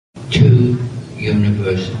2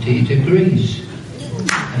 university degrees.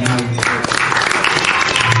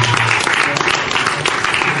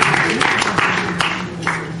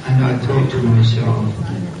 And I thought to myself,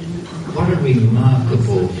 what a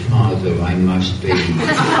remarkable father I must be. To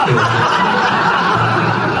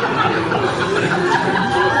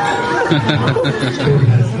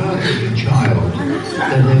have fathered a child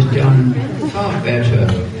that has done far better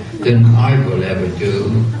than I will ever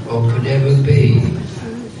do or could ever be.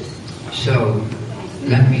 So,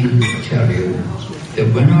 let me tell you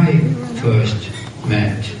that when I first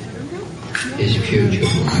met his future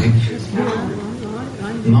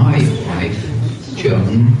wife, my wife,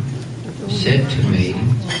 Joan, said to me,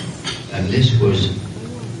 and this was,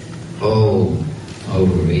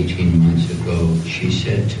 over 18 months ago, she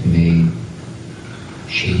said to me,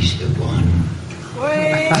 she's the one.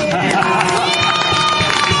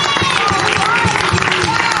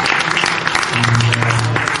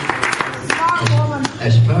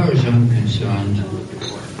 As far as I'm concerned,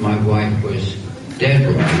 my wife was dead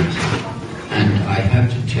right, and I have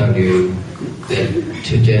to tell you that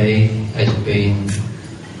today has been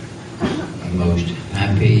a most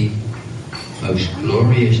happy, most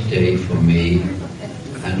glorious day for me,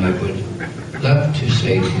 and I would love to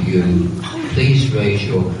say to you, please raise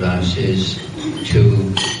your glasses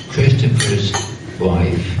to Christopher's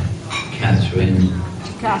wife, Catherine.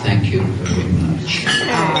 Thank you very much.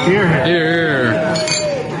 Here.